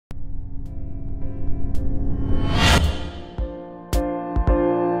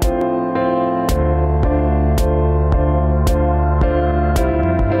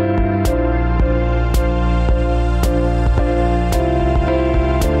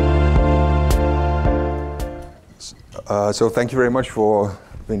So thank you very much for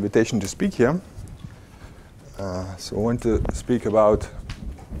the invitation to speak here. So I want to speak about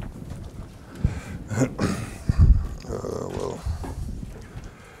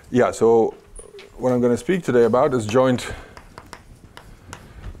so what I'm going to speak today about is joined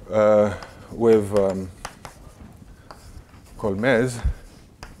with Colmez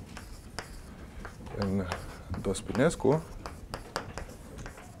and Dospinescu.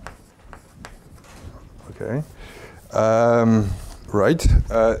 Okay. Right.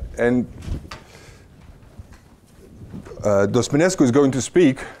 And Dospinescu is going to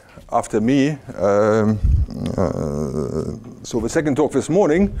speak after me. So the second talk this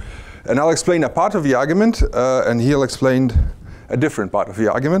morning, and I'll explain a part of the argument, and he'll explain a different part of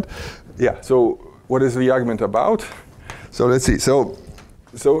the argument. Yeah. So what is the argument about? So let's see. So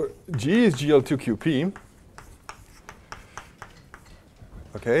G is GL2QP.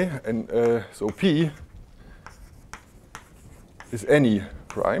 Okay, and so P is any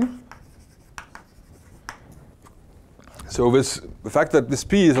prime. So the fact that this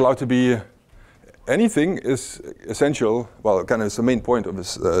P is allowed to be anything is essential, well, kind of is the main point of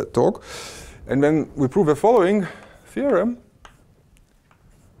this talk. And then we prove the following theorem,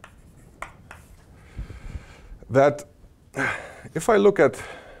 that if I look at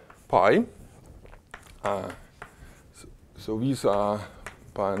pi, so these are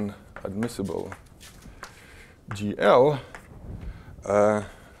pan-admissible GL, so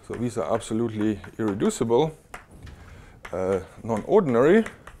these are absolutely irreducible, non-ordinary.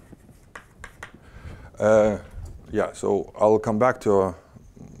 Yeah, so I'll come back to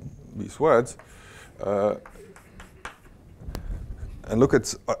these words and look at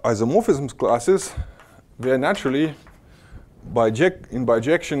isomorphisms classes. They're naturally in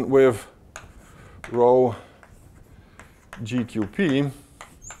bijection with rho GQP,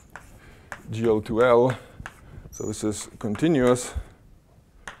 GL2L. So this is continuous,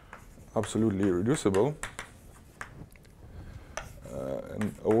 absolutely irreducible.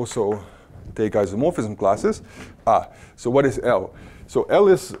 And also take isomorphism classes. So what is L? So L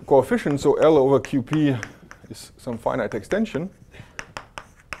is coefficient, so L over QP is some finite extension.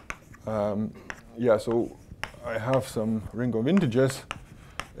 Yeah, so I have some ring of integers,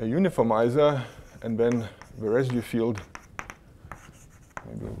 a uniformizer, and then the residue field,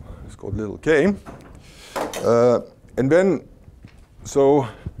 maybe it's called little k. And then, so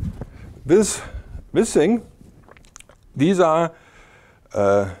this thing, these are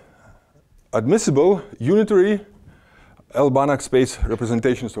admissible unitary L Banach space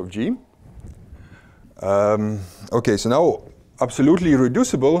representations of G. Okay, so now absolutely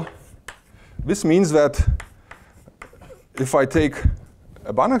irreducible. This means that if I take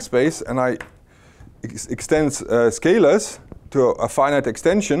a Banach space and I extend scalars to a finite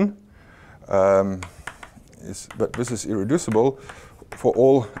extension, but this is irreducible for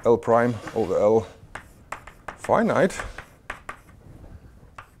all L prime over L finite.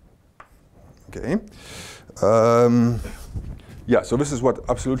 Okay. Yeah, so this is what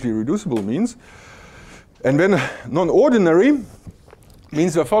absolutely irreducible means. And then non-ordinary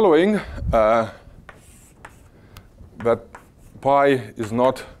means the following, that pi is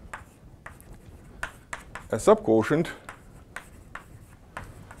not a subquotient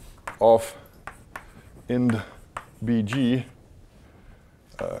of int bg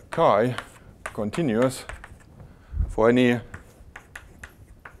chi continuous for any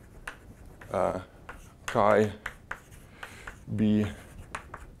chi b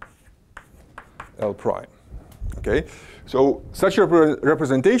L prime. Okay, so such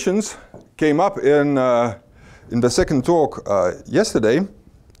representations came up in the second talk yesterday,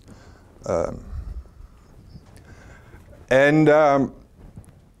 and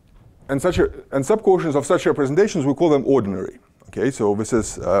subquotients of such representations, we call them ordinary. Okay, so this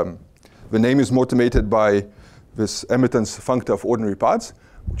is the name is motivated by this emittance functor of ordinary parts,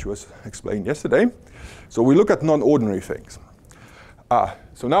 which was explained yesterday. So we look at non-ordinary things.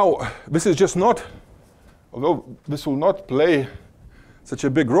 So now this is just not, although this will not play such a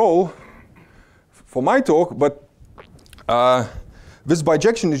big role for my talk, but this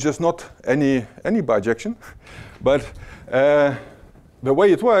bijection is just not any bijection. But the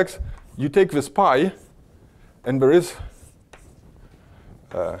way it works, you take this pi, and there is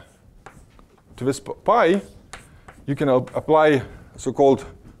to this pi, you can apply so-called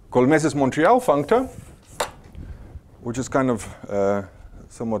Colmez's Montreal functor, which is kind of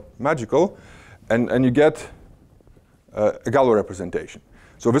somewhat magical, and you get a Galois representation.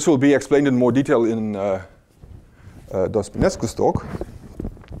 So this will be explained in more detail in Dospinescu's talk.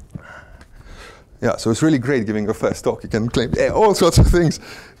 Yeah, so it's really great giving a first talk. You can claim all sorts of things.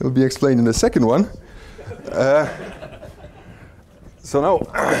 It will be explained in the second one. So now,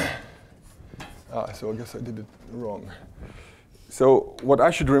 so I guess I did it wrong. So what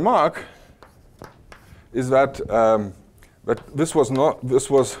I should remark is that this was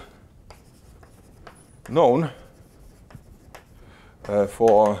known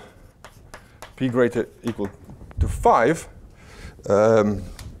for p greater equal to 5,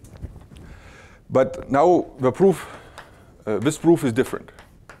 but now the proof, this proof is different.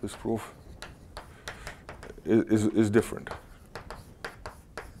 This proof is different.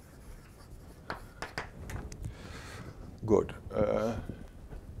 Good.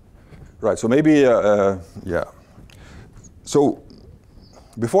 Right. So maybe yeah. So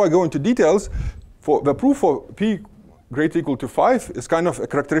before I go into details, for the proof for p greater equal to 5 is kind of a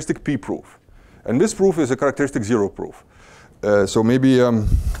characteristic p proof, and this proof is a characteristic 0 proof. So maybe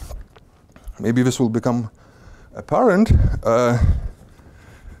maybe this will become apparent.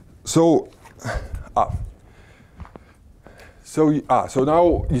 So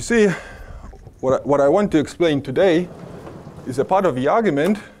now you see what I want to explain today is a part of the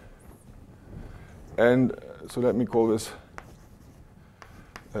argument, and so let me call this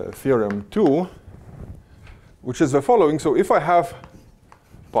theorem 2, which is the following. So if I have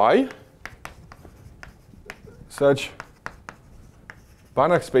pi such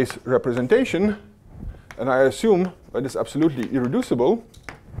Banach space representation, and I assume that it's absolutely irreducible,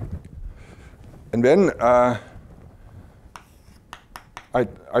 and then I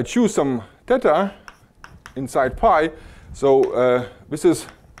choose some theta inside pi. So this is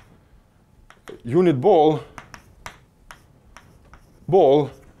unit ball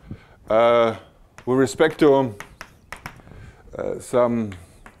with respect to some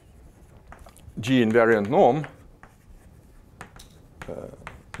G invariant norm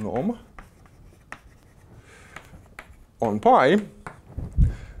on pi,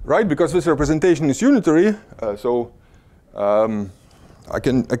 right? Because this representation is unitary, so I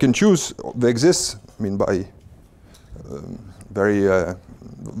can choose the exists. I mean, by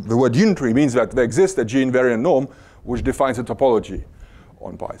the word unitary means that there exists a G invariant norm which defines a topology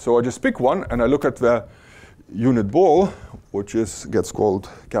on pi. So I just pick one and I look at the unit ball, which gets called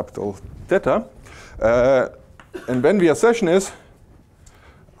capital theta, and then the assertion is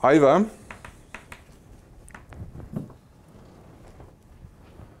either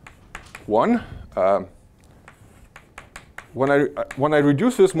one. When I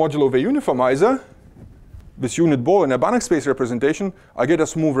reduce this modulo the uniformizer, this unit ball in a Banach space representation, I get a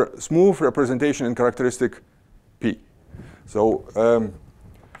smooth representation in characteristic P. So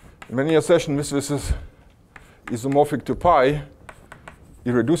in many assertion, this is isomorphic to pi,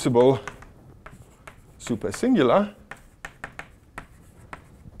 irreducible, super singular.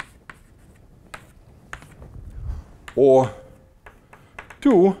 Or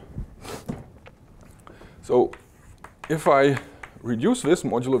 2. So if I reduce this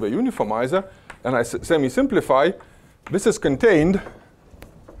modulo the uniformizer and I semi-simplify, this is contained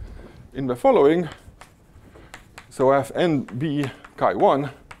in the following. So I have NB chi1,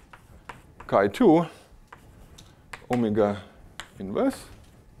 chi2, omega inverse.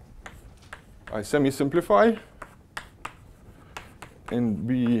 I semi-simplify.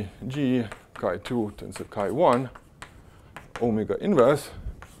 NBG chi2 tensor chi1, omega inverse.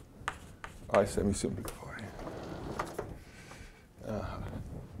 I semi-simplify.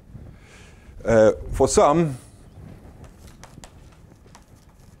 For some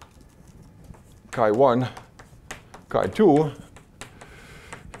chi1, chi2,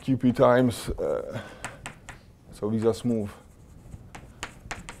 qp times, so these are smooth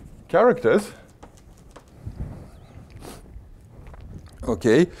characters.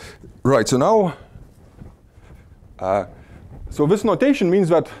 Okay, right, so now, so this notation means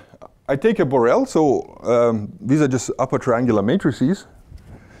that I take a Borel, so these are just upper triangular matrices.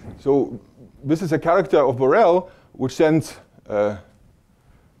 So this is a character of Borel which sends,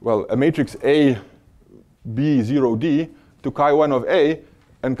 well, a matrix A, B, 0, D to chi1 of A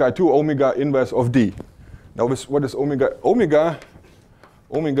and chi2 omega inverse of D. Now this, what is omega?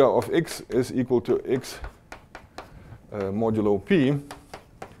 Omega of x is equal to x modulo P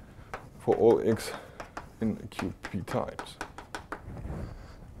for all x in qp times.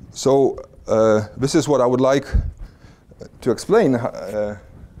 So this is what I would like to explain,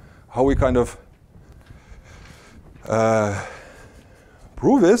 how we kind of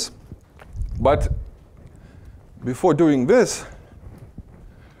prove this. But before doing this,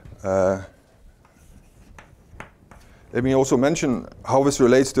 let me also mention how this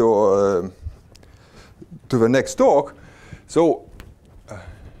relates to the next talk. So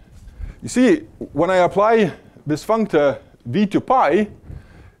you see, when I apply this functor v to pi,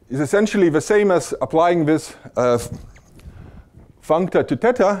 is essentially the same as applying this functor to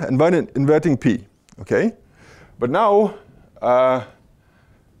theta and then inverting p. Okay, but now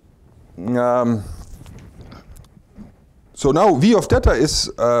so now v of theta is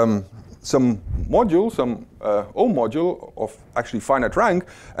some module, some O module of actually finite rank,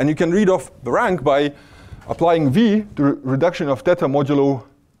 and you can read off the rank by applying v to reduction of theta modulo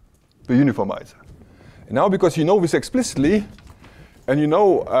the uniformizer. And now, because you know this explicitly, and you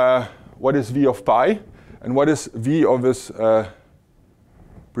know what is v of pi and what is v of this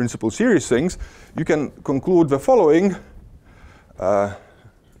principal series things, you can conclude the following.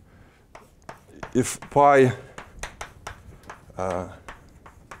 If pi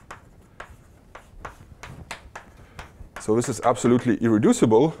so this is absolutely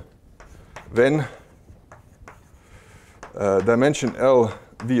irreducible, then dimension L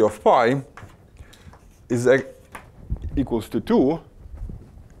v of pi is equals to 2,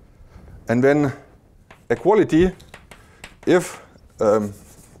 and then equality if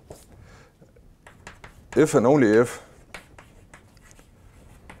and only if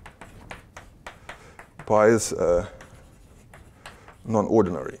pi is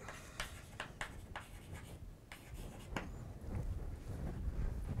non-ordinary.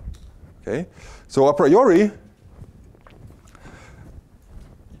 Okay, so a priori,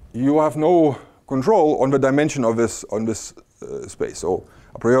 you have no control on the dimension of this space. So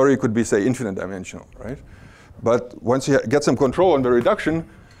a priori could be, say, infinite dimensional, right? But once you get some control on the reduction,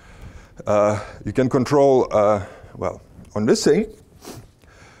 you can control, well, on this thing.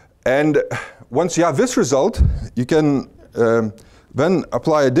 And once you have this result, you can then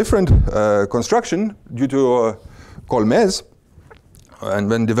apply a different construction due to Colmez,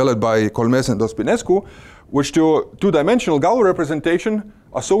 and then developed by Colmez and Ospinescu, which to two-dimensional Galois representation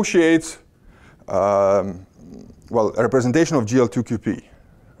associates, well, a representation of GL2QP,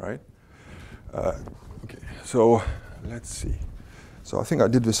 right? Okay, so let's see. So I think I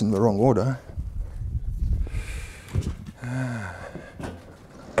did this in the wrong order.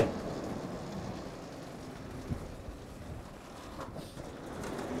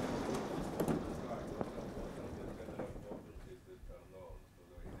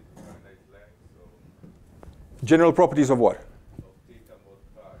 General properties of what?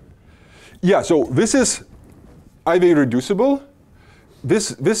 Yeah, so this is either irreducible.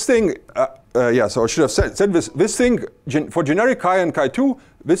 This thing, yeah, so I should have said this. This thing, for generic chi and chi2,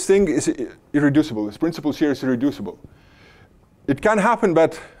 this thing is irreducible. This principal series is irreducible. It can happen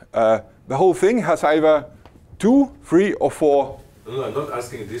that the whole thing has either 2, 3, or 4. No, I'm not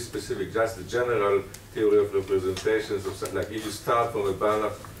asking this specific, just the general theory of representations of, like if you start from a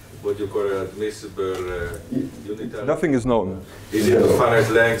Banach, what you call an admissible unitary? Nothing is known. Is it a finite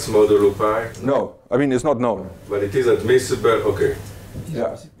length modulo pi? No, I mean it's not known. But it is admissible, okay.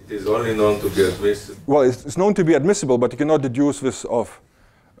 Yeah. It is only known to be admissible. Well, it's known to be admissible, but you cannot deduce this of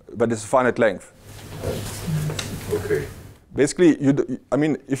that it's finite length. Okay. Basically, I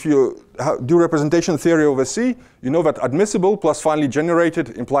mean, if you do representation theory over C, you know that admissible plus finally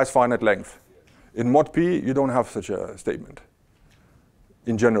generated implies finite length. In mod P, you don't have such a statement.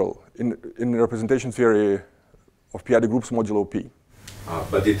 In general, in representation theory of p-adic groups modulo P.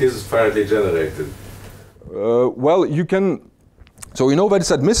 But it is finitely generated. Well, you can, so we know that it's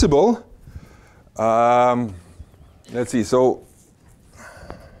admissible. Let's see, so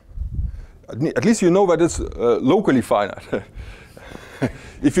at least you know that it's locally finite.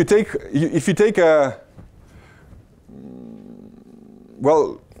 If you take a,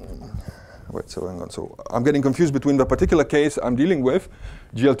 well, wait, so hang on. So I'm getting confused between the particular case I'm dealing with,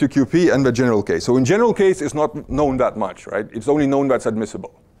 GL2QP, and the general case. So in general case, it's not known that much, right? It's only known that's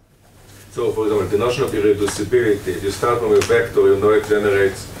admissible. So for example, the notion of irreducibility, you start from a vector, you know it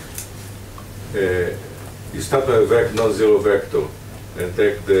generates, you start from a non-zero vector, and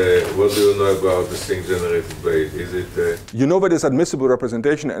take the, what do you know about the thing generated by it? Is it? You know that it's admissible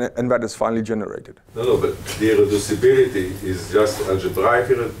representation and that is finally generated. No, but the irreducibility is just algebraic.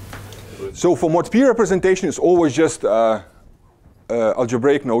 So for mod P representation, it's always just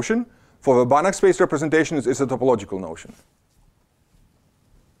algebraic notion. For the Banach space representation, it's a topological notion.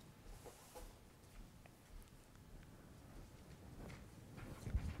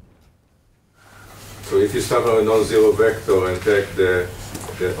 So if you start from a non-zero vector and take the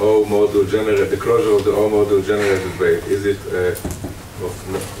O module generated, the closure of the O module generated by it, is it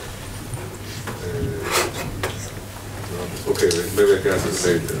okay, maybe I can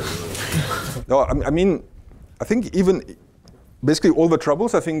answer later. No, I mean, I think even basically all the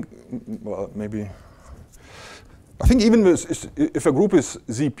troubles, I think, well, maybe, I think even if a group is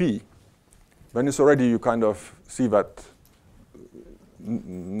ZP, then it's already, you kind of see that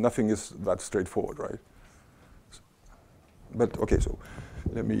nothing is that straightforward, right? but okay, so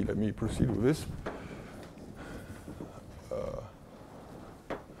let me proceed with this.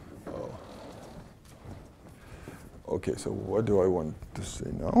 Okay, so what do I want to say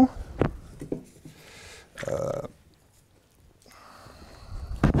now?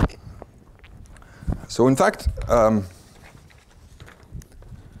 So in fact,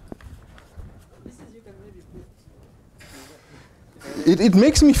 it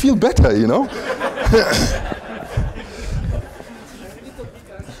makes me feel better, you know?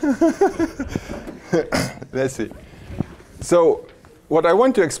 Let's see. So what I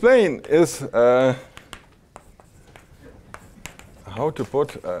want to explain is how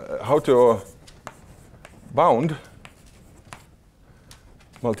to bound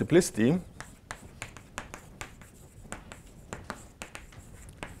multiplicity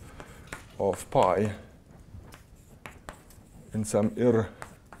of pi in some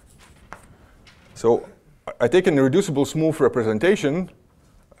So I take an irreducible smooth representation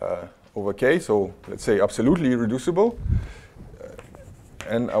over K, so let's say absolutely irreducible,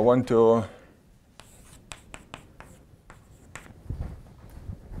 and I want to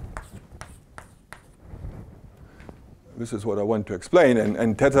this is what I want to explain,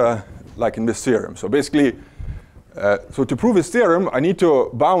 and theta like in this theorem. So basically, so to prove this theorem, I need to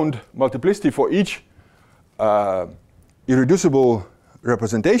bound multiplicity for each irreducible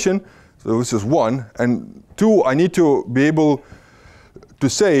representation. So this is 1. And 2, I need to be able to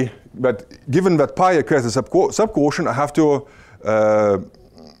say that given that pi occurs as a subquotient, I have to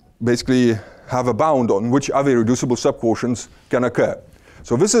basically have a bound on which other irreducible subquotients can occur.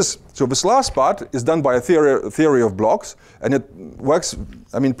 So this last part is done by a theory of blocks, and it works,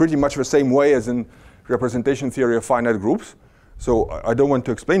 I mean, pretty much the same way as in representation theory of finite groups. So I don't want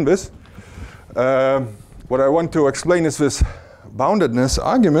to explain this. What I want to explain is this boundedness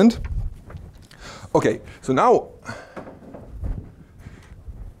argument. Okay, so now,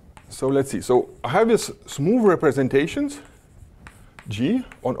 so let's see. So I have this smooth representations, G,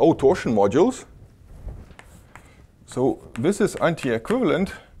 on O torsion modules. So this is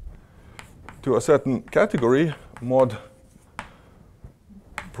anti-equivalent to a certain category, mod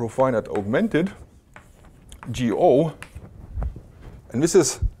profinite augmented, GO. And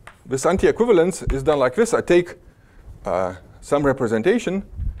this anti-equivalence is done like this. I take some representation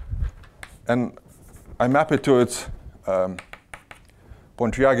and I map it to its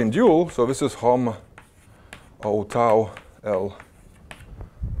Pontryagin dual. So this is Hom O tau L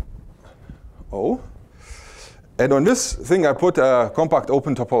O. And on this thing, I put a compact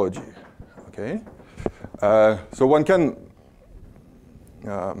open topology. Okay, so one can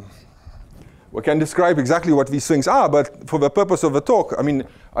describe exactly what these things are, but for the purpose of the talk, I mean,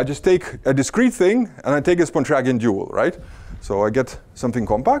 I just take a discrete thing and I take its Pontryagin dual, right? So I get something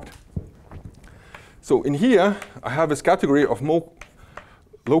compact. So in here, I have this category of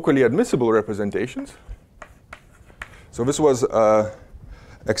locally admissible representations. So this was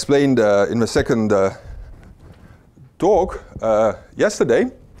explained in the second talk yesterday.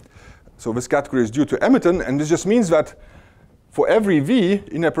 So this category is due to Emerton, and this just means that for every V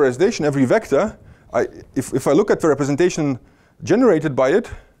in a representation, every vector, if I look at the representation generated by it,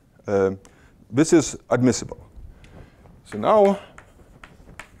 this is admissible. So now,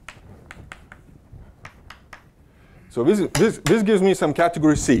 so this gives me some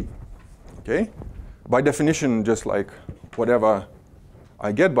category C, okay? By definition, just like whatever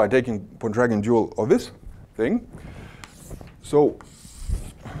I get by taking Pontryagin dual of this thing. So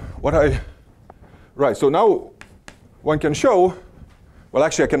so now one can show, well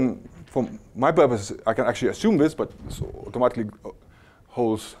actually I can, for my purpose, I can actually assume this, but this automatically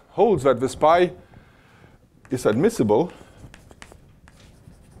holds that this pi is admissible.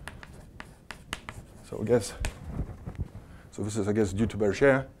 So this is, I guess, due to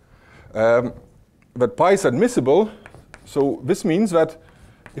Berger. But pi is admissible, so this means that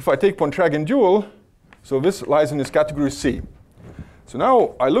if I take Pontryagin dual, so this lies in this category C. So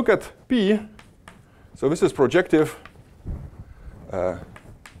now I look at P, so this is projective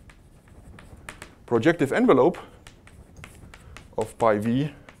envelope of pi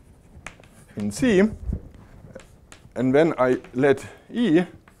V in C, and then I let E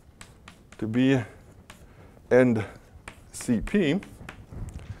to be end CP,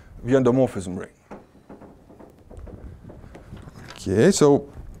 the endomorphism ring. Okay, so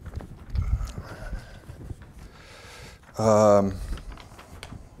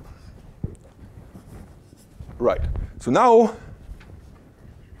right. So now,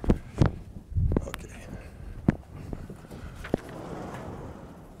 okay.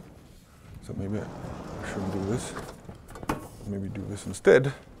 So maybe I shouldn't do this. Maybe do this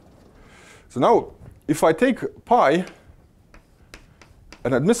instead. So now, if I take pi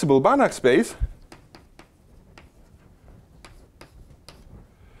an admissible Banach space,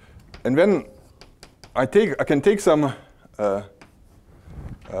 and then I can take some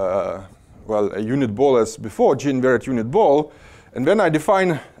well, a unit ball as before, G-invariant unit ball, and then I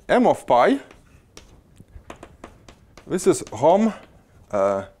define M of pi. This is Hom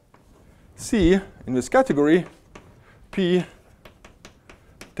C in this category, P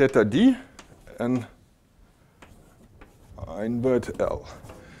theta D, and I invert L.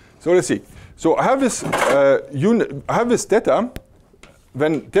 So let's see. So I have this unit. I have this theta.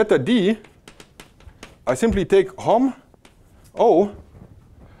 When theta D, I simply take Hom O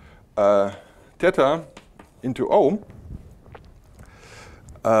theta into O.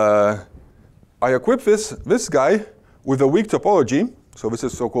 I equip this guy with a weak topology. So this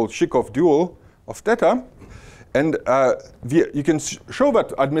is so-called Shikov dual of theta. And you can show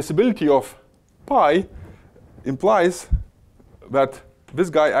that admissibility of pi implies that this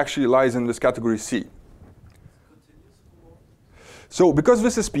guy actually lies in this category C. So because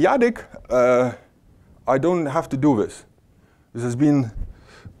this is p-adic, I don't have to do this. This has been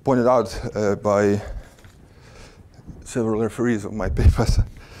pointed out by several referees of my papers.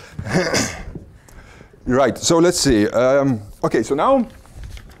 Right, so let's see. Okay, so now,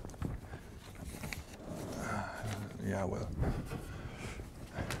 yeah, well,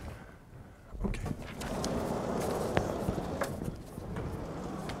 okay.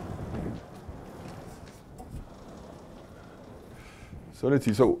 So let's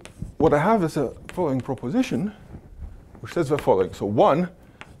see. So what I have is a following proposition, which says the following. So one,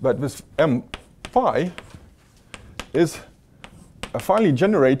 that this M phi is a finely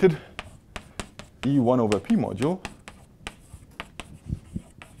generated E1 over P module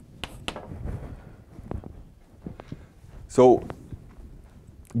so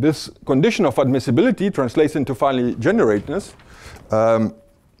this condition of admissibility translates into finely generatedness.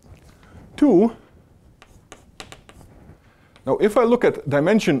 Two, now if I look at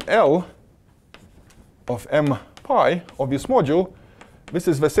dimension L of M pi of this module, this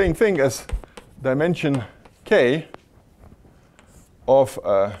is the same thing as dimension K of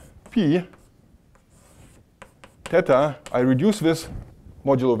P theta. I reduce this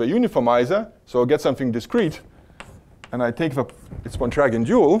modulo the uniformizer, so I get something discrete, and I take its Pontryagin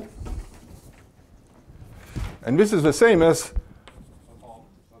dual. And this is the same as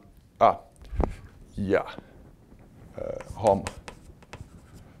yeah, Hom.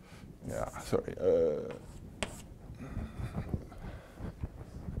 Yeah, sorry.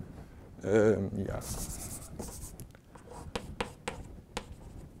 Yeah.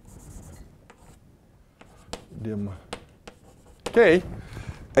 Dim K.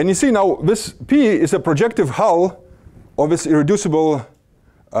 And you see now this P is a projective hull of this irreducible,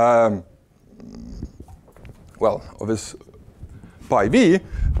 well, of this pi V.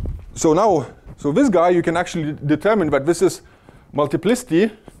 So now, so this guy, you can actually determine that this is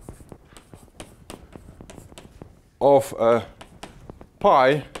multiplicity of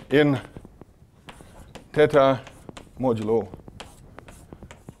pi in theta modulo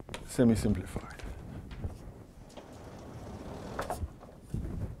semi-simplified.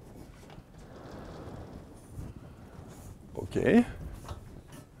 Okay.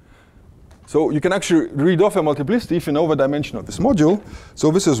 So you can actually read off a multiplicity if you know the dimension of this module.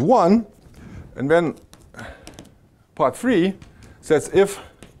 So this is 1, and then part 3 says if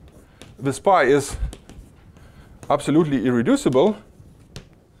this pi is absolutely irreducible,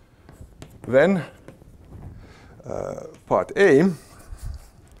 then part A,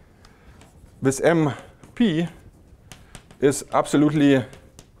 this MP is absolutely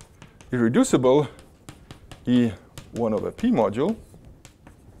irreducible E1 over P module.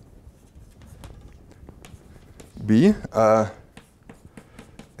 B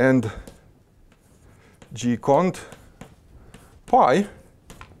and G cont pi.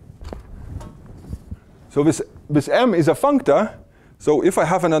 So this M is a functor. So if I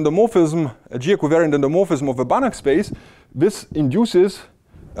have an endomorphism, a G-equivariant endomorphism of a Banach space, this induces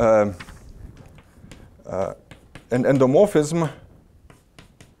an endomorphism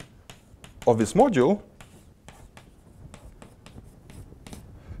of this module.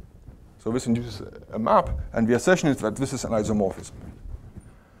 So this induces a map, and the assertion is that this is an isomorphism.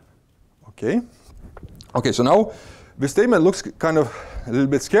 Okay. Okay, so now this statement looks kind of a little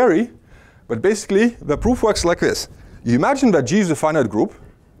bit scary, but basically the proof works like this. You imagine that G is a finite group,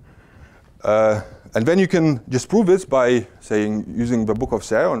 and then you can just prove this by saying using the book of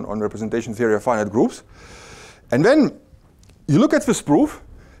Serre on representation theory of finite groups. And then you look at this proof,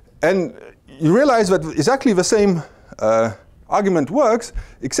 and you realize that exactly the same argument works,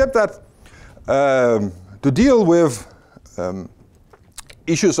 except that to deal with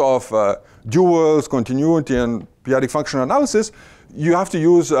issues of duals, continuity, and p-adic functional analysis, you have to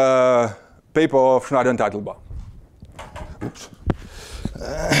use a paper of Schneider and Teitelbaum. Oops.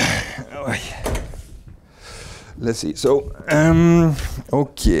 Let's see. So,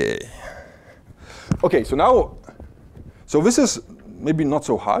 okay. Okay, so now, so this is maybe not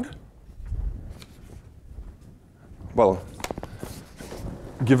so hard. Well,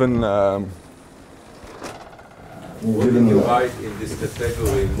 given what did you write in this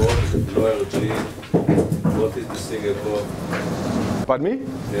category, mod, lower G? What is the thing above? Pardon me?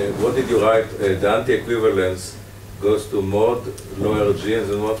 What did you write? The anti-equivalence goes to mod, lower G, and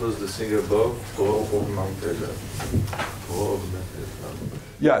then what was the thing above? Augmented.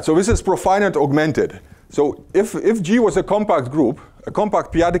 Yeah, so this is profinite augmented. So if G was a compact group, a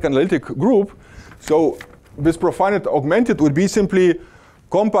compact p-adic analytic group, so this profinite augmented would be simply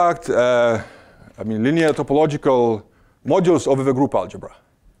compact, linear topological modules over the group algebra.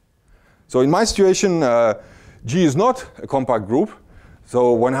 So in my situation, G is not a compact group,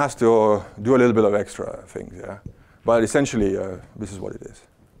 so one has to do a little bit of extra things, yeah. But essentially, this is what it is.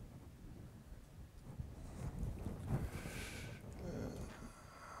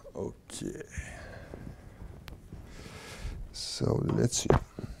 Okay. So let's see.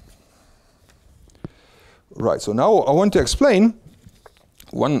 Right, so now I want to explain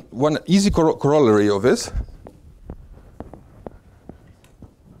one easy corollary of this.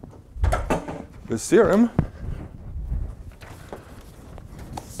 This theorem.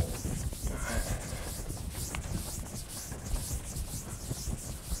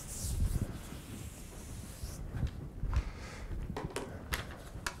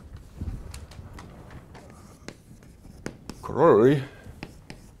 Corollary.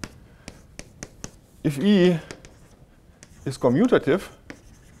 If E is commutative,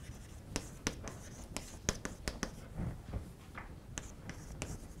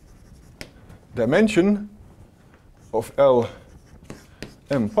 dimension of L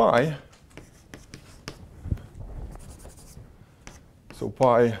m pi, so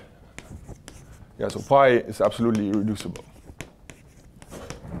pi, yeah, so pi is absolutely irreducible.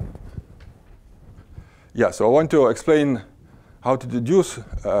 Yeah, so I want to explain how to deduce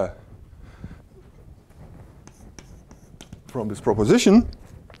from this proposition.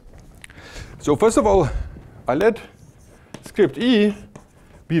 So first of all, I let script E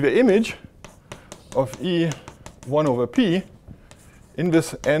be the image of E1 over P in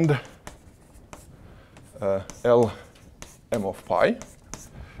this end L m of pi.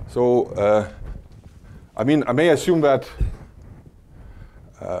 So I may assume that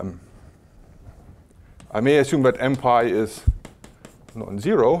m pi is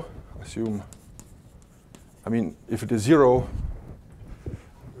non-zero. Assume, if it is 0,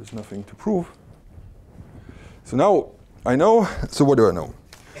 there's nothing to prove. So now I know. So what do I know?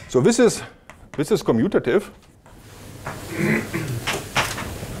 So this is commutative.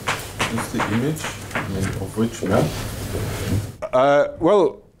 Is the image of which map?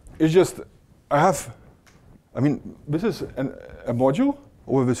 Well, it's just this is a module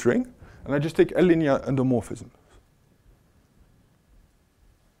over this ring, and I just take a linear endomorphism.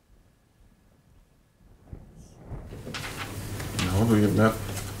 How do you map?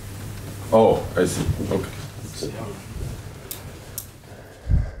 Oh, I see. Okay.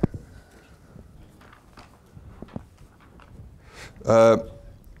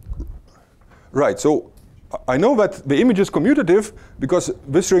 Right, so I know that the image is commutative because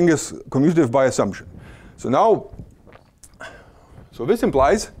this ring is commutative by assumption. So now, so this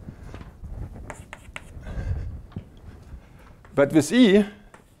implies that this E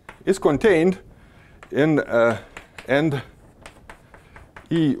is contained in end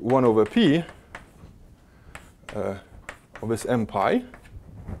E1 over P of this m pi.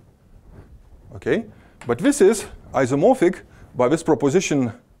 Okay, but this is isomorphic by this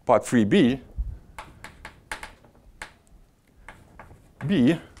proposition part 3b,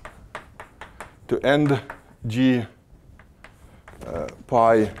 B to end G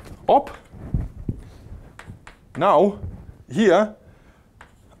pi op. Now, here,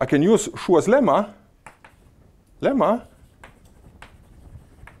 I can use Schur's lemma.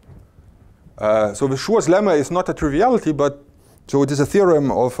 So the Schur's lemma is not a triviality, but so it is a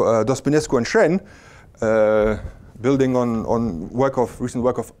theorem of Dospinescu and Schrenn, building on recent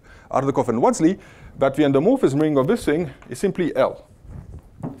work of Ardakov and Wadsley, that the endomorphism ring of this thing is simply L,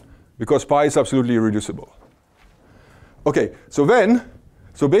 because pi is absolutely irreducible. Okay, so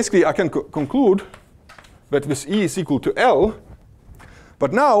basically I can conclude that this E is equal to L,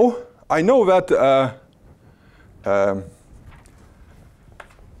 but now I know that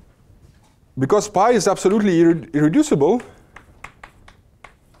because pi is absolutely irreducible,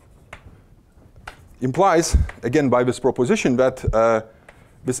 implies, again, by this proposition that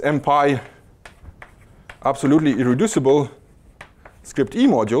this m pi absolutely irreducible script E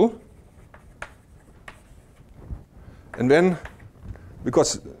module. And then,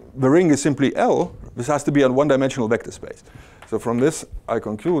 because the ring is simply L, this has to be a one-dimensional vector space. So from this, I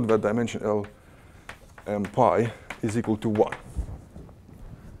conclude that dimension L m pi is equal to 1.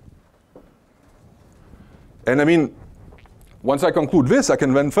 And I mean, once I conclude this, I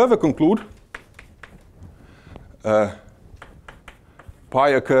can then further conclude pi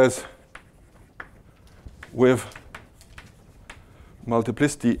occurs with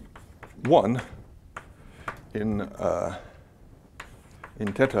multiplicity 1 in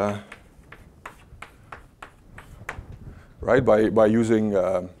theta, right, by using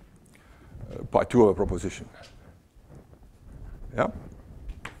pi 2 over proposition. Yeah.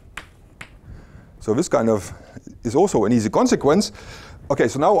 So this kind of is also an easy consequence. Okay,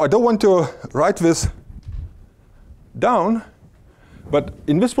 so now I don't want to write this down, but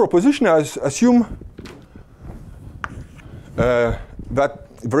in this proposition I assume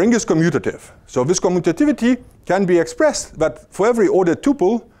that the ring is commutative. So this commutativity can be expressed that for every ordered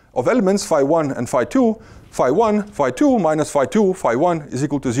tuple of elements phi 1 and phi 2, phi 1, phi 2 minus phi 2, phi 1 is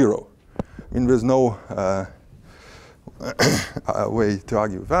equal to 0. I mean, there's no way to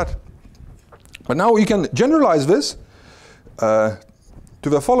argue with that. But now you can generalize this to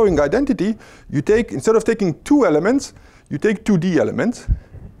the following identity. You take, instead of taking 2 elements, you take 2D elements.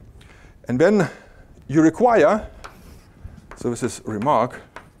 And then you require, so this is remark,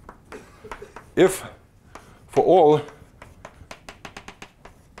 if for all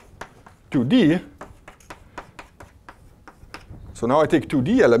 2D, so now I take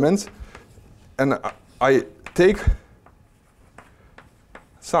 2D elements, and I take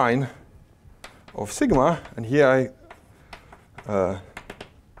sign of sigma, and here I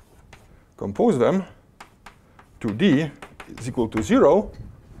compose them. 2D is equal to 0.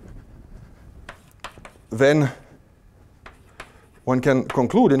 Then one can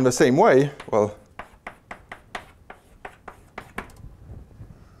conclude in the same way, well,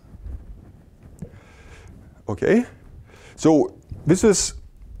 okay. So this is,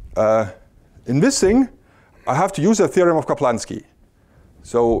 in this thing, I have to use a theorem of Kaplansky.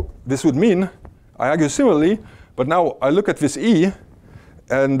 So this would mean, I argue similarly, but now I look at this E,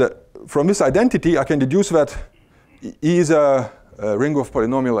 and from this identity I can deduce that E is a ring of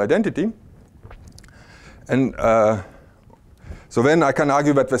polynomial identity. And so then I can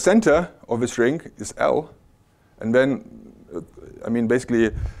argue that the center of this ring is L. And then, I mean,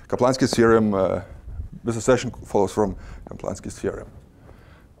 basically, Kaplansky's theorem, this assertion follows from Kaplansky's theorem.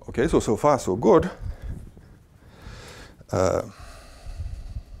 Okay, so far so good.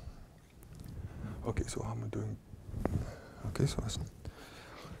 Okay, so how am I doing? Okay, so that's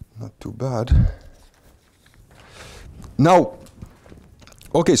not too bad. Now,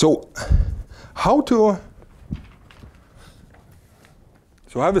 okay, so how to,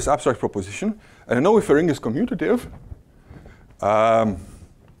 so I have this abstract proposition, and I know if a ring is commutative,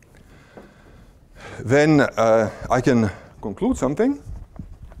 then I can conclude something.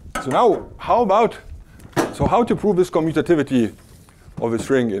 So now, how about, so how to prove this commutativity of this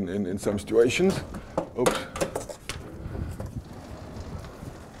ring in some situations? Oops.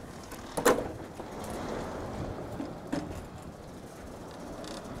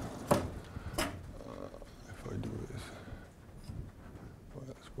 If I do this, well,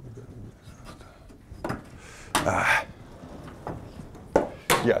 that's probably going to be disaster.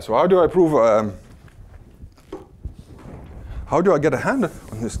 Yeah, so how do I prove, how do I get a hand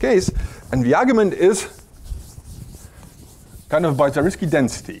on this case? And the argument is kind of by Zariski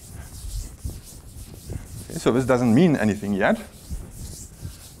density. Okay, so this doesn't mean anything yet,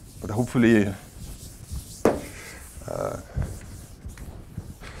 but hopefully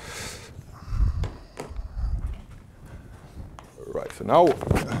right, so now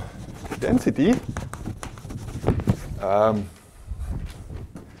density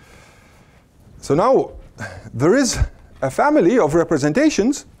so now there is a family of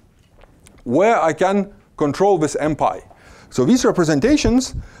representations where I can control this m pi. So these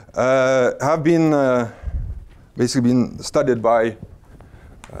representations have been basically been studied by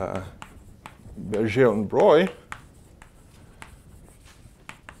Berger and Breuil.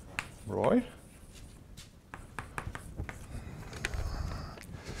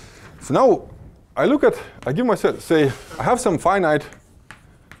 So now I look at, I give myself, say, I have some finite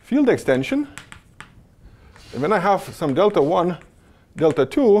field extension, and then I have some delta 1, delta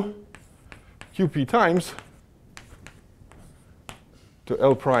 2, qp times to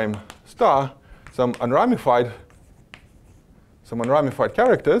L prime star, some unramified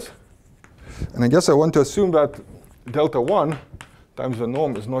characters. And I guess I want to assume that delta 1 times the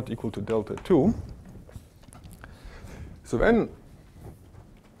norm is not equal to delta 2. So then,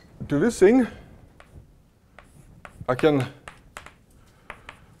 to this thing, I can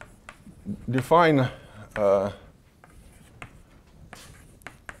define a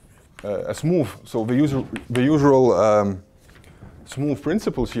smooth, so the usual smooth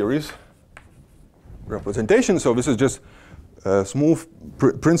principal series representation. So this is just smooth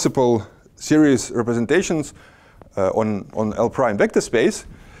principal series representations on L prime vector space.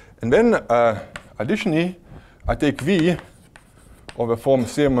 And then additionally, I take V of the form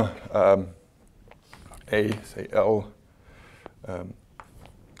sim A, say L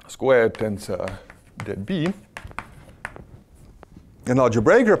squared tensor det B, an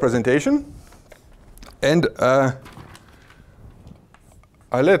algebraic representation, and I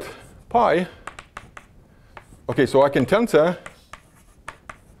let pi, okay, so I can tensor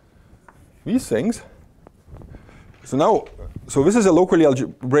these things. So now, so this is a locally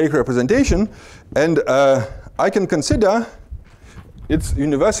algebraic representation, and I can consider its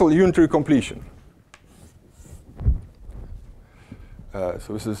universal unitary completion.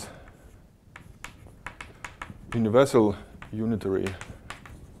 So this is universal unitary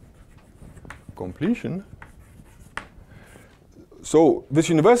completion. So this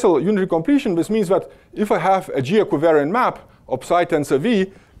universal unitary completion, this means that if I have a G-equivariant map of psi tensor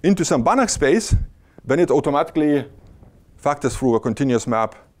V into some Banach space, then it automatically factors through a continuous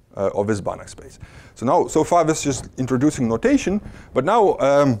map of this Banach space. So now, so far this is just introducing notation, but now,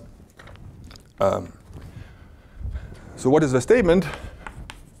 so what is the statement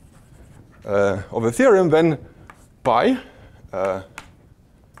of the theorem? Then pi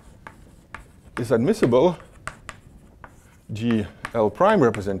is admissible G L prime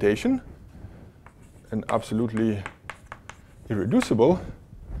representation and absolutely irreducible,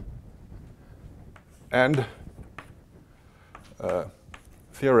 and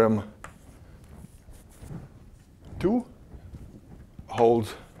theorem 2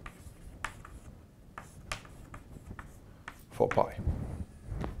 holds for pi.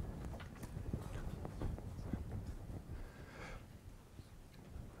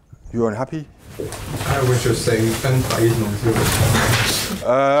 You unhappy? I was just saying n pi is non-zero.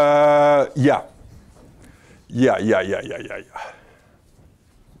 Yeah.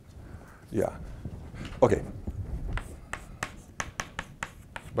 Yeah. Okay.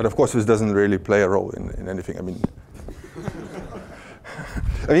 But of course, this doesn't really play a role in anything. I mean,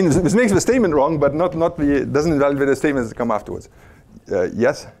 this makes the statement wrong, but doesn't invalidate the statements that come afterwards.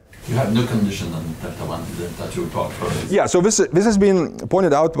 Yes. You have no condition on delta 1 to delta 2 part for this. Yeah. So this has been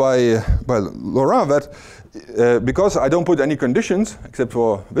pointed out by Laurent that because I don't put any conditions except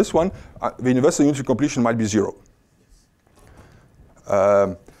for this one, the universal unitary completion might be 0.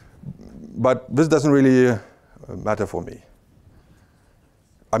 But this doesn't really matter for me.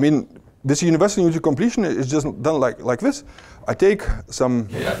 I mean, this universal unitary completion is just done like this. I take some.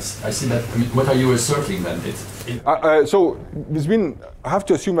 Yes, I see that. I mean, what are you asserting then? So it's been. I have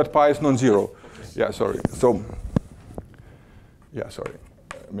to assume that pi is non-zero. Yeah, sorry. So. Yeah, sorry.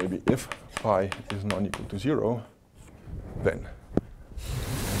 Maybe if pi is non-equal to 0, then.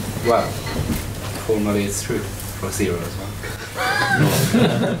 Well, formally it's true for 0 as well.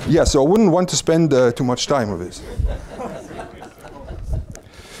 Yeah, so I wouldn't want to spend too much time with this.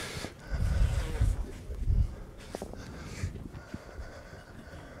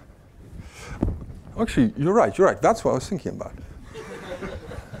 Actually, you're right. That's what I was thinking about.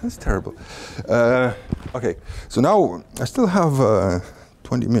 That's terrible. Okay, so now I still have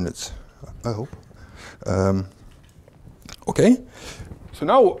 20 minutes, I hope. Okay, so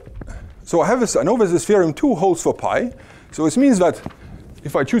now, so I have this. I know that this theorem 2 holds for pi. So it means that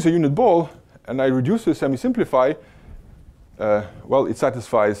if I choose a unit ball and I reduce the semi-simplify, well, it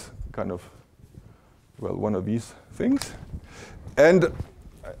satisfies kind of, well, one of these things. And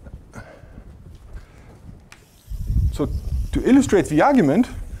so to illustrate the argument,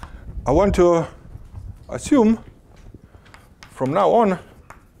 I want to assume from now on,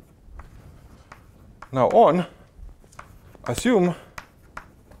 assume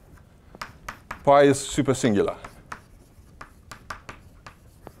pi is supersingular.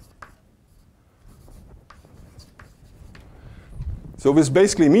 So this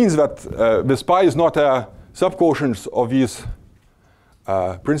basically means that this pi is not a subquotient of these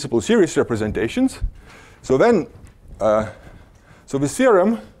principal series representations. So then, so this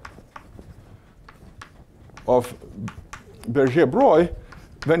theorem of Berger-Broglie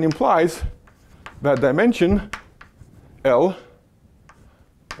then implies that dimension L,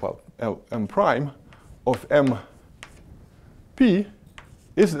 well, M prime of M P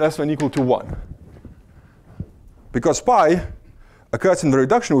is less than or equal to 1. Because pi occurs in the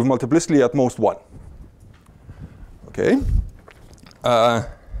reduction with multiplicity at most 1. Okay?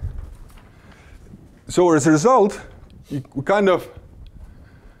 So as a result, we kind of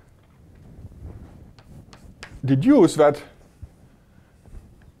deduce that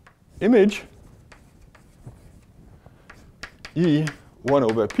image E1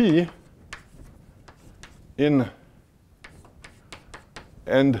 over P in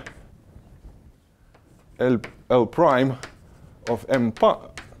and L prime of M pi.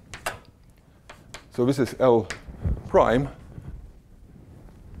 So this is L prime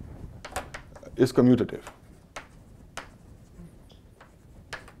is commutative.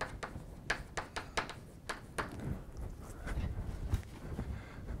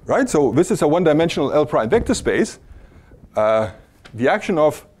 Right, so this is a one-dimensional L prime vector space. The action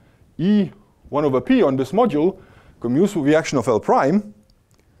of E1 over P on this module commutes with the action of L prime.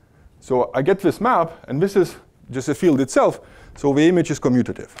 So I get this map, and this is just a field itself, so the image is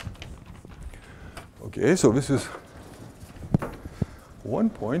commutative. Okay, so this is one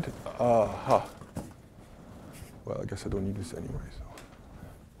point. Well, I guess I don't need this anyway. So.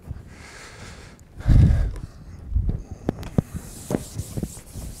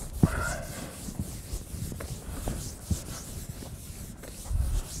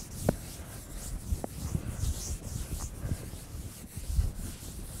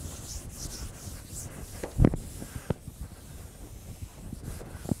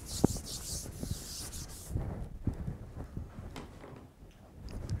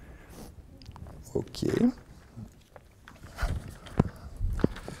 Okay.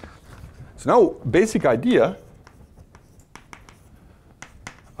 So now, basic idea,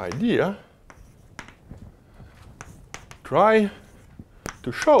 try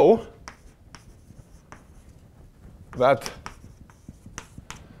to show that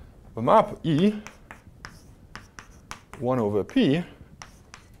the map E 1 over P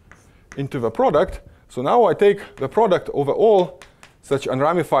into the product. So now I take the product over all such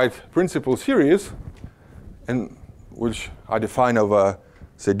unramified principal series, and which I define over,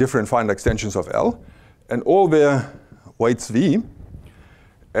 say, different finite extensions of L, and all their weights V.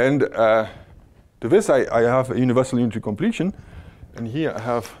 And to this, I have a universal unitary completion. And here I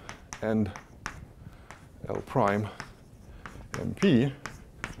have and L prime MP.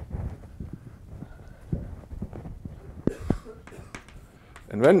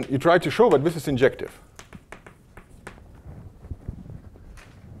 And then you try to show that this is injective.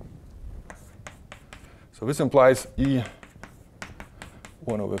 So this implies E1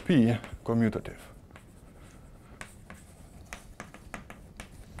 over P commutative.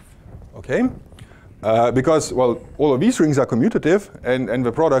 Okay? Because, well, all of these rings are commutative, and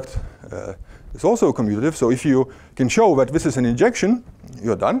the product is also commutative. So if you can show that this is an injection,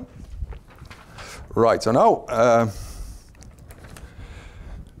 you're done. Right, so now,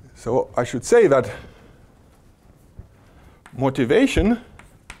 so I should say that motivation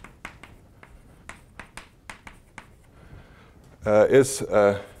is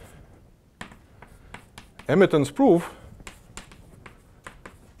Emerton's proof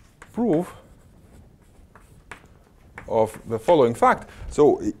of the following fact.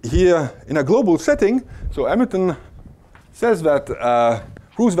 So here in a global setting, so Emerton says that,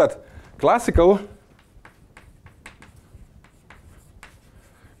 proves that classical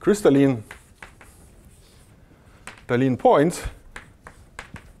crystalline points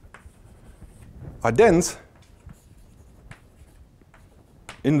are dense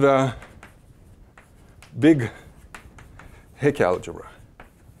in the big Hecke algebra.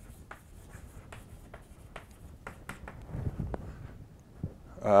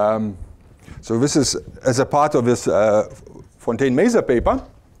 So this is as a part of this Fontaine-Mazer paper.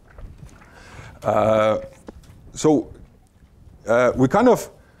 So we kind of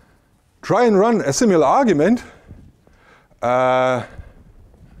try and run a similar argument, right?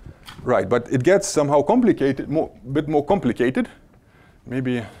 But it gets somehow complicated, a bit more complicated.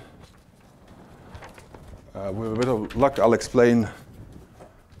 Maybe with a bit of luck, I'll explain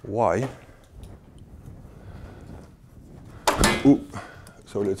why. Ooh.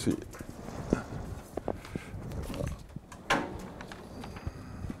 So let's see.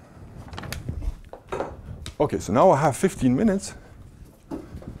 Okay, so now I have 15 minutes.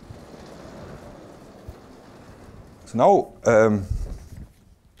 So now,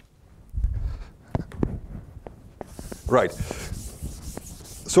 right.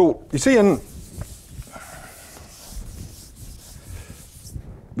 So you see,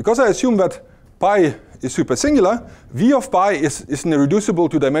 because I assume that pi is supersingular, V of pi is an irreducible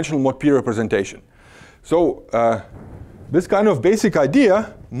two-dimensional mod P representation. So this kind of basic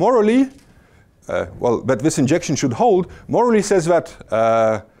idea, morally, well, that this injection should hold, morally says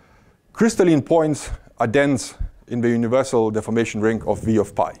that crystalline points are dense in the universal deformation ring of V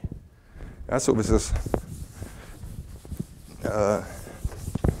of pi. Yeah, so this is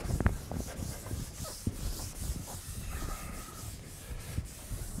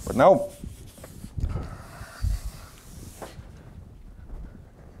but now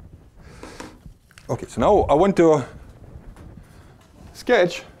okay, so now I want to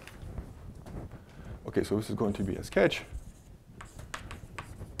sketch. Okay, so this is going to be a sketch.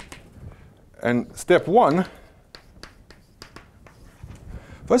 And step one,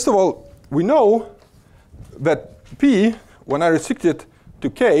 first of all, we know that P, when I restrict it to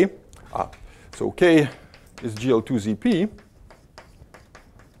K, so K is GL2ZP.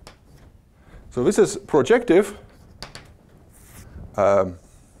 So this is projective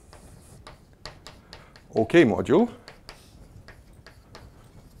OK module.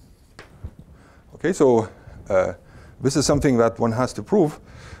 Okay, so this is something that one has to prove.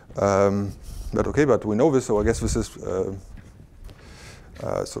 But okay, but we know this, so I guess this is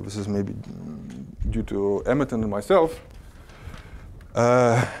so this is maybe due to Emerton and myself.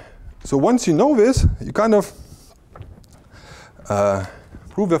 So once you know this, you kind of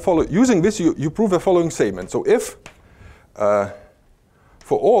prove the following. Using this, you prove the following statement. So if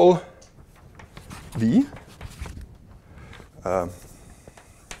for all V,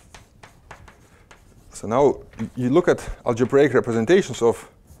 so now you look at algebraic representations of,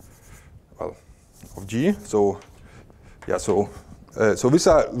 well, of G. So yeah, so these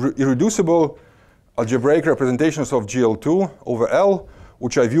are irreducible algebraic representations of GL2 over L,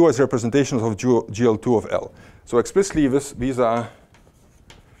 which I view as representations of GL2 of L. So explicitly, these are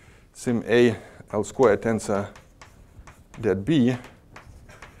sim A L squared tensor that B,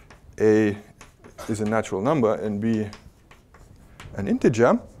 A is a natural number and B an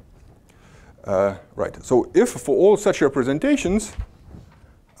integer. Right. So if for all such representations,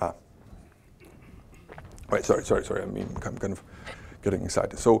 right. Sorry. I mean, I'm kind of getting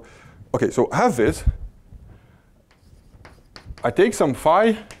excited. So, okay. So have this. I take some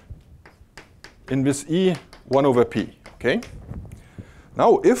phi in this E 1 over P. Okay.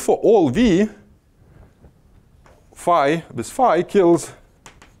 Now, if for all V, phi, this phi kills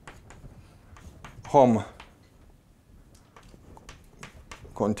Hom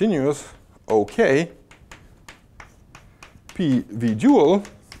continuous OK P V dual,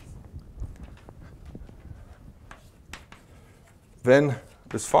 then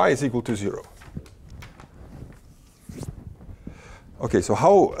this phi is equal to 0. Okay, so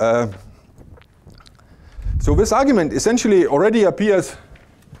how? So this argument essentially already appears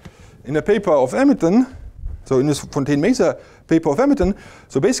in a paper of Emerton. So in this Fontaine-Mesa paper of Emerton.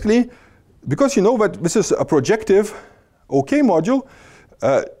 So basically, because you know that this is a projective OK module,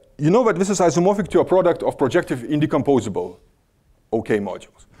 you know that this is isomorphic to a product of projective indecomposable OK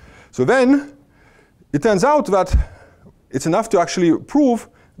modules. So then it turns out that it's enough to actually prove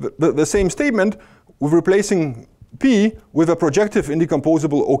the same statement with replacing P with a projective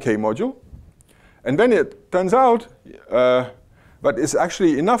indecomposable OK module. And then it turns out that it's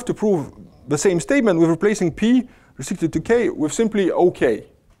actually enough to prove the same statement with replacing P restricted to K with simply OK,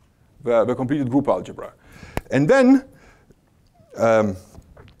 the completed group algebra. And then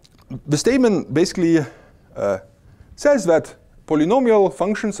the statement basically says that polynomial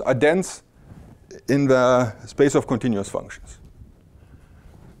functions are dense in the space of continuous functions.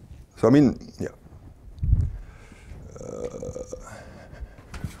 So I mean, yeah.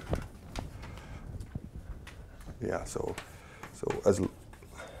 Yeah, so as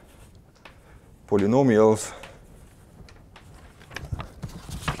polynomials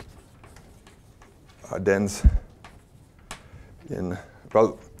are dense in,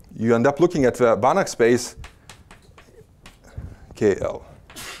 well, you end up looking at the Banach space KL.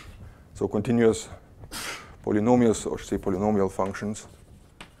 So continuous polynomials, or say polynomial functions,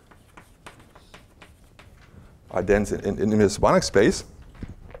 are dense in this Banach space.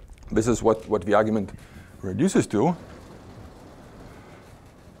 This is what the argument reduces to.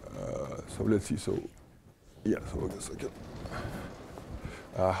 So let's see. So yeah. So this again.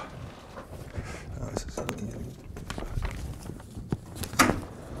 This is it's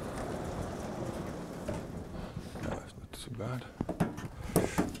not too bad.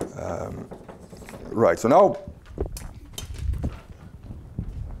 Right. So now.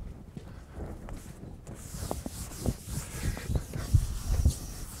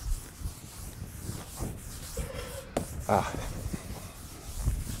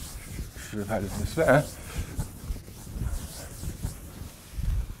 Should have had it this there.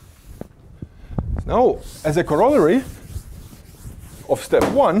 Now, as a corollary, of step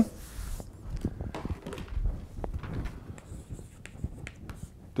 1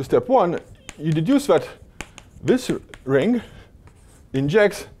 to step 1, you deduce that this ring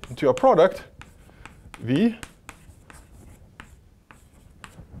injects into a product V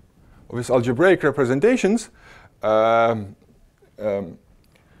of its algebraic representations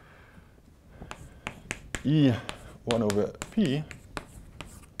E 1 over P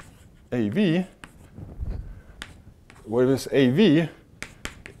AV, where this AV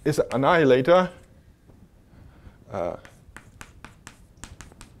is an annihilator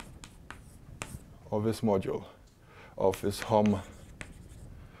of this module, of this Hom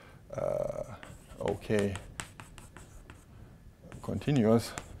OK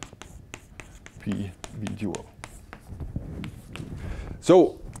continuous P V dual.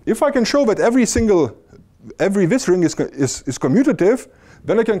 So if I can show that every this ring is commutative,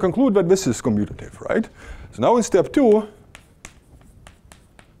 then I can conclude that this is commutative, right? So now in step 2,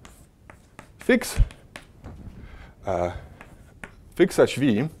 fix such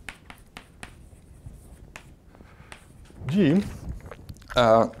V G.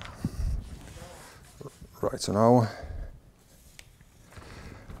 Right, so now,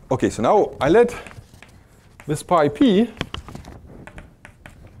 okay, so now I let this pi p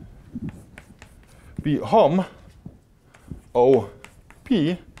be Hom O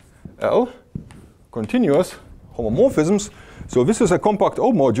P L continuous homomorphisms. So this is a compact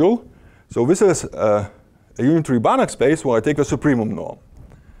O module. So this is a unitary Banach space where I take a supremum norm.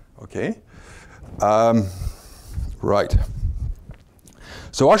 Okay. Right.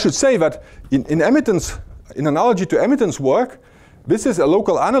 So I should say that in emittance, in analogy to emittance work, this is a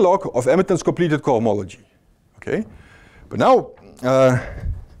local analog of emittance completed cohomology. Okay. But now,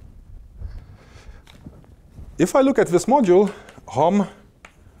 if I look at this module, Hom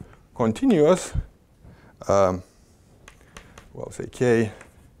continuous, well, say K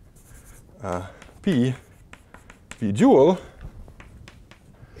P V dual,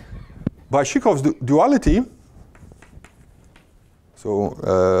 by Chekhov's duality,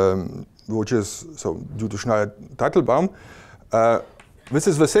 so which is so due to Schneider-Teitelbaum, this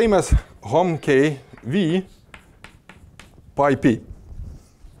is the same as Hom K V pi p.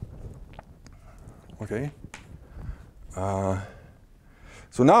 Okay.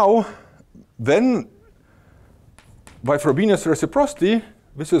 So now, then, by Frobenius reciprocity,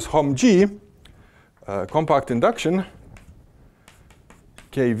 this is Hom G, compact induction,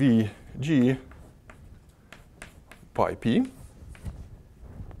 KVG pi p.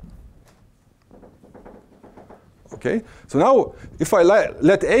 Okay, so now if I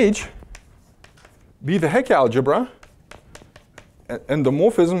let H be the Hecke algebra and the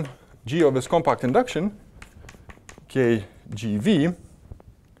morphism G of this compact induction, KGV.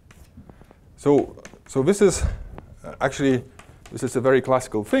 So this is actually, this is a very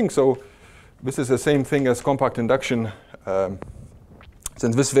classical thing. So this is the same thing as compact induction.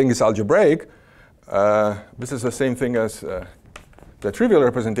 Since this thing is algebraic, this is the same thing as the trivial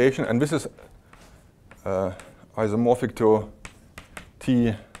representation, and this is isomorphic to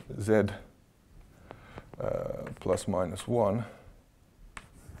TZ plus minus 1.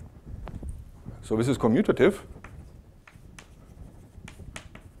 So this is commutative.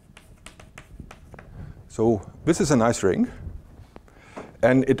 So this is a nice ring.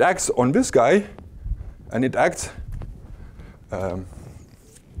 And it acts on this guy, and it acts on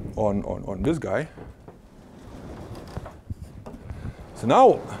this guy. So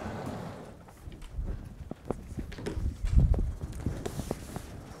now,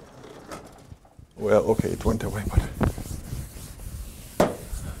 well, okay, it went away, but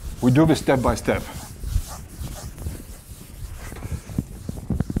we do this step by step.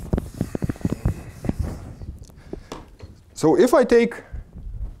 So if I take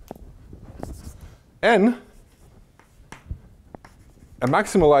N, a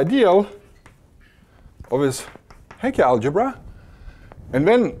maximal ideal of this Hecke algebra, and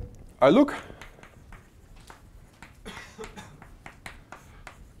then I look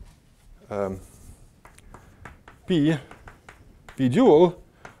P dual,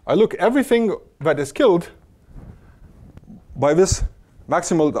 I look everything that is killed by this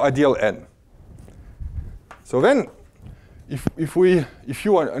maximal ideal N. So then, if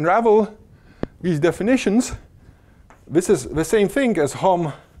you unravel these definitions, this is the same thing as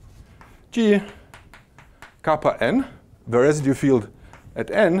Hom G kappa N, the residue field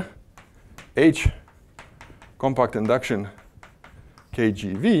at N, H compact induction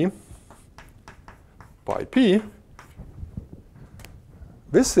KGV pi p.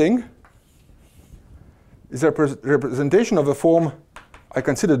 This thing is a representation of the form I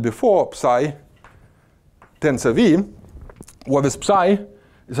considered before, psi tensor V, where this psi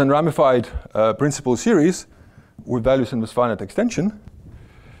is a ramified principal series with values in this finite extension.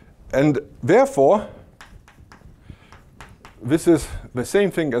 And therefore, this is the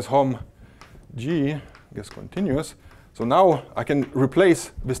same thing as Hom G, I guess continuous. So now I can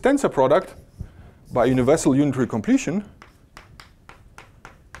replace this tensor product by universal unitary completion.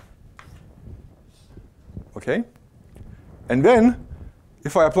 Okay? And then,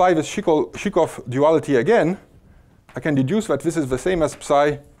 if I apply this Shikov duality again, I can deduce that this is the same as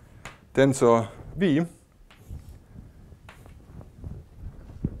psi tensor V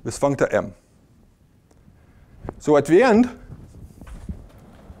with functor M. So at the end,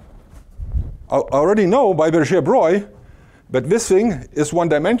 I already know by Berger-Broy that this thing is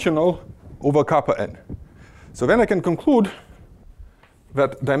one-dimensional over kappa n. So then I can conclude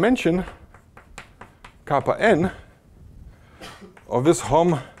that dimension kappa n of this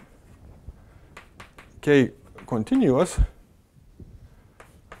Hom K continuous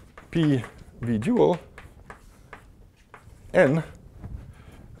P V dual n,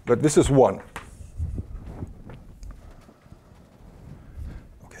 that this is 1.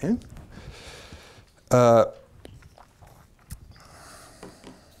 Okay.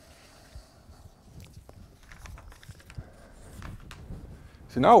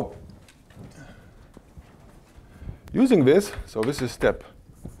 So now, using this, so this is step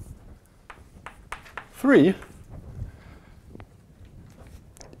 3.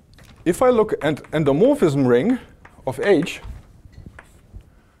 If I look at endomorphism ring of H,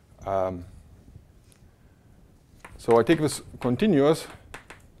 so I take this continuous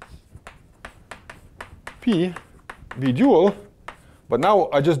P V dual, but now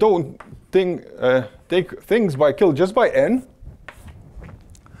I just don't take things by killed just by n,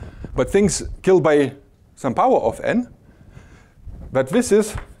 but things killed by some power of n. But this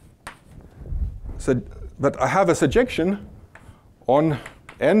is that I have a surjection on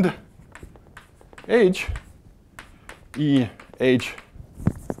end H E H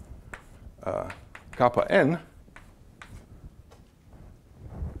kappa n.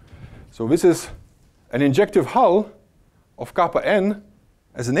 So this is an injective hull of kappa n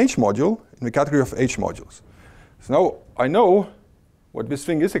as an H module in the category of H modules. So now I know what this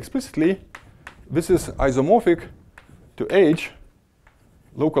thing is explicitly. This is isomorphic to H,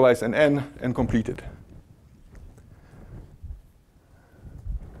 localized in n, and completed.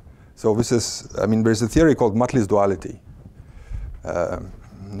 So this is, I mean, there's a theory called Mutley's duality.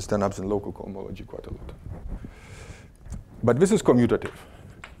 It stands up in local cohomology quite a lot. But this is commutative.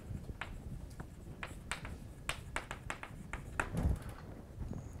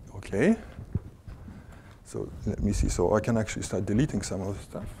 Okay. So let me see. So I can actually start deleting some of the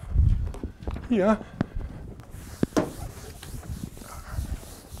stuff here.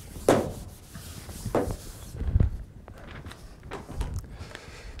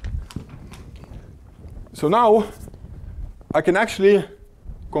 So now I can actually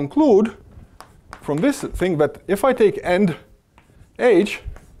conclude from this thing that if I take end H,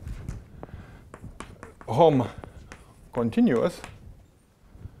 Hom continuous,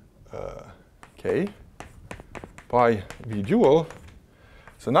 K, pi V dual.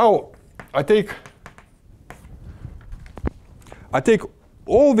 So now I take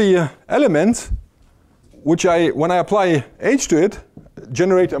all the elements which when I apply H to it,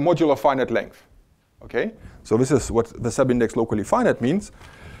 generate a modular finite length. Okay? So this is what the subindex locally finite means.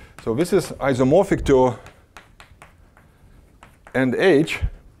 So this is isomorphic to end H.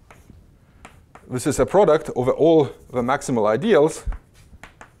 This is a product over all the maximal ideals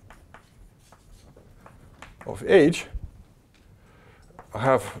of H. I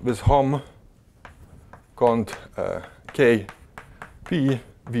have this Hom cont K P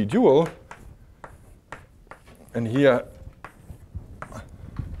V dual, and here,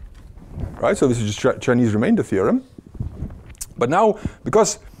 right? So this is just Chinese remainder theorem. But now,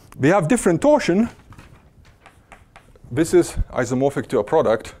 because we have different torsion, this is isomorphic to a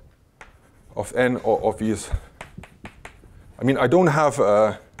product of n or of these. I mean, I don't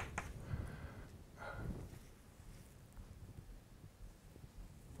have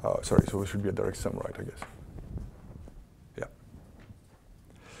sorry, so it should be a direct sum, right, I guess. Yeah.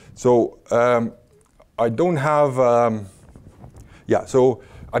 So I don't have, so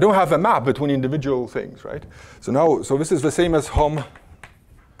I don't have a map between individual things, right? So now, so this is the same as Hom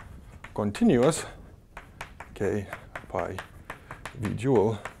continuous, K pi V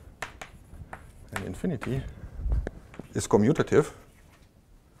dual, and infinity is commutative.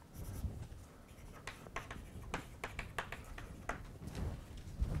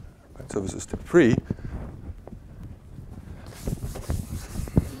 So this is step 3.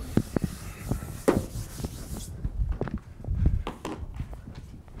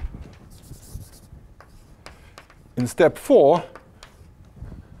 in step 4,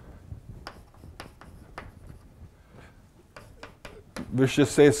 which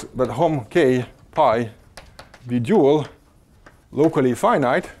just says that hom k pi v dual locally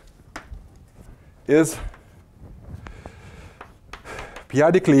finite is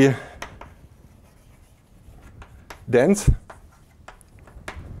p-adically dense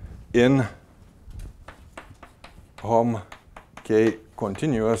in hom k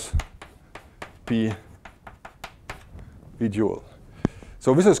continuous p v dual.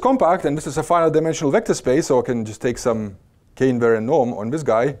 So this is compact, and this is a finite dimensional vector space, so I can just take some k invariant norm on this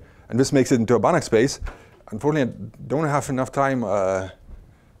guy, and this makes it into a Banach space. Unfortunately, I don't have enough time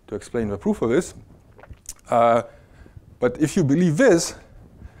to explain the proof of this. But if you believe this,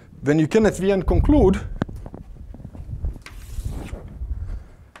 then you can at the end conclude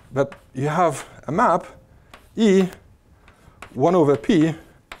that you have a map E 1 over P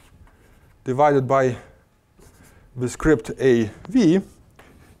divided by the script AV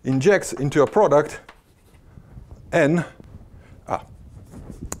injects into a product N.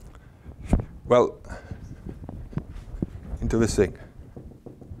 Well, into this thing.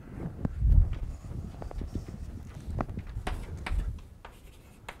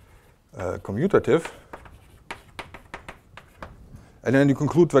 Commutative. And then you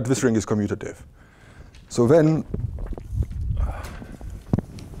conclude that this ring is commutative. So then,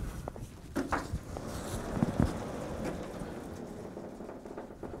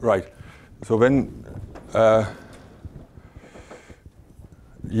 right. So then,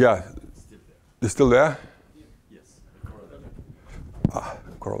 yeah, it's still there? Yes,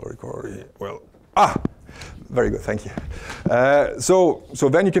 Corollary. Well, very good, thank you. So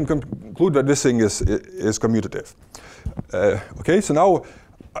then you can conclude that this thing is commutative. Okay, so now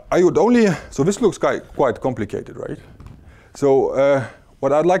I would only, so this looks quite complicated, right? So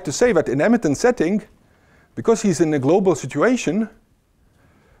what I'd like to say that in emittance setting, because he's in a global situation,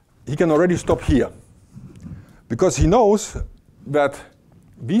 he can already stop here. Because he knows that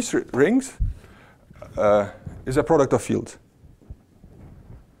these rings is a product of fields.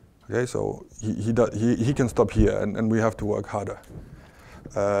 Okay, so he can stop here, and we have to work harder.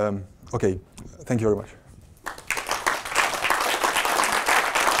 Okay, thank you very much.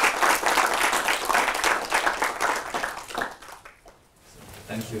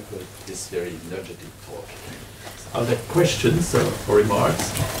 Thank you for this very energetic talk. Are there questions or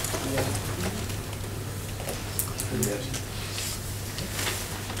remarks?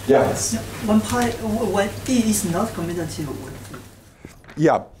 Yes. When E is not commutative.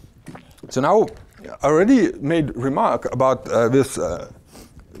 Yeah. So now I already made remark about this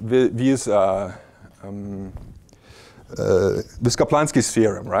Kaplansky's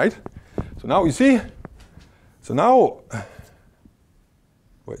theorem, right? So now you see. So now.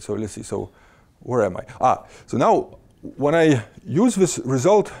 Wait. So let's see. So where am I? So now when I use this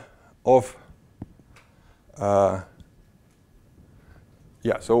result of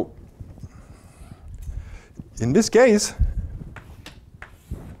yeah, so in this case,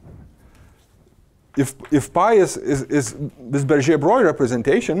 if pi is this Berger-Breuil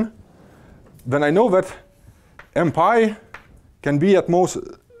representation, then I know that m pi can be at most,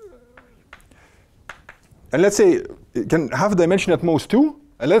 and let's say it can have a dimension at most 2,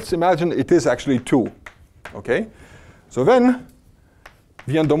 and let's imagine it is actually 2. Okay? So then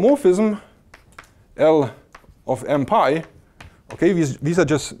the endomorphism L of m pi, okay, these are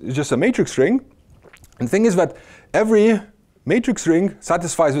just a matrix ring. And the thing is that every matrix ring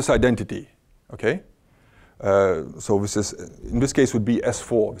satisfies this identity. Okay? So this is, in this case, would be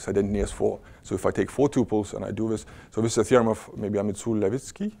S4, this identity S4. So if I take 4 tuples and I do this, so this is a theorem of maybe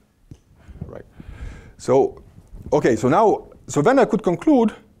Amitsul-Levitsky, right? So, okay, so now, so then I could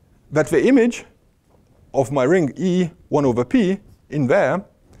conclude that the image of my ring E 1 over P in there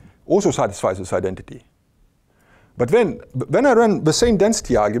also satisfies this identity. But then I run the same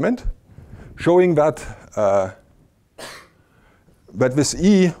density argument, showing that that this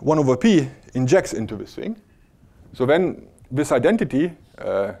E 1 over P injects into this thing. So then this identity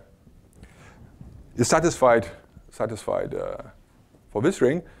is satisfied for this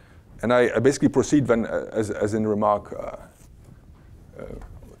ring, and I basically proceed then as in remark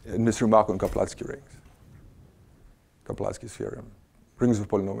in this remark on Kaplansky rings, Kaplansky's theorem, rings of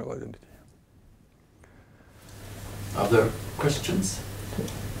polynomial identity. Other questions?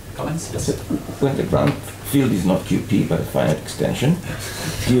 Comments? Yes. When the ground field is not QP but a finite extension,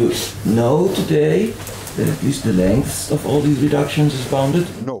 do you know today that at least the lengths of all these reductions is bounded?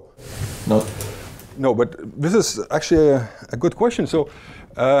 No. Not? No, but this is actually a good question. So,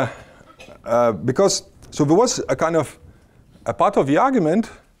 because, so there was a kind of, a part of the argument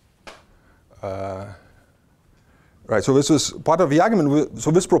Right, so this is part of the argument.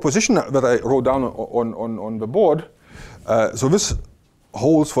 So this proposition that I wrote down on the board, so this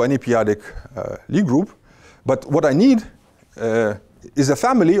holds for any p-adic Lie group. But what I need is a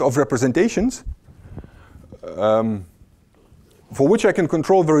family of representations for which I can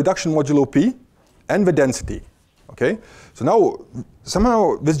control the reduction modulo p and the density. Okay, so now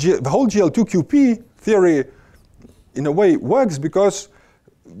somehow this the whole GL2QP theory, in a way, works because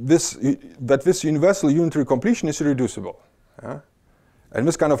this universal unitary completion is irreducible. Yeah? And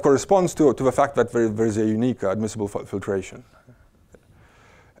this kind of corresponds to the fact that there is a unique admissible filtration.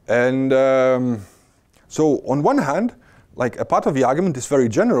 And so on one hand, like a part of the argument is very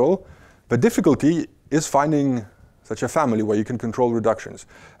general. The difficulty is finding such a family where you can control reductions.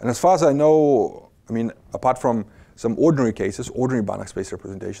 And as far as I know, I mean, apart from some ordinary cases, ordinary Banach space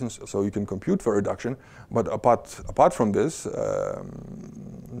representations, so you can compute the reduction, but apart from this,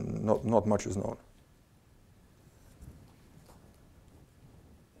 not much is known.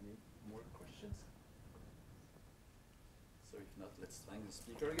 Any more questions? So if not, let's thank the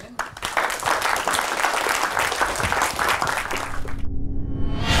speaker again.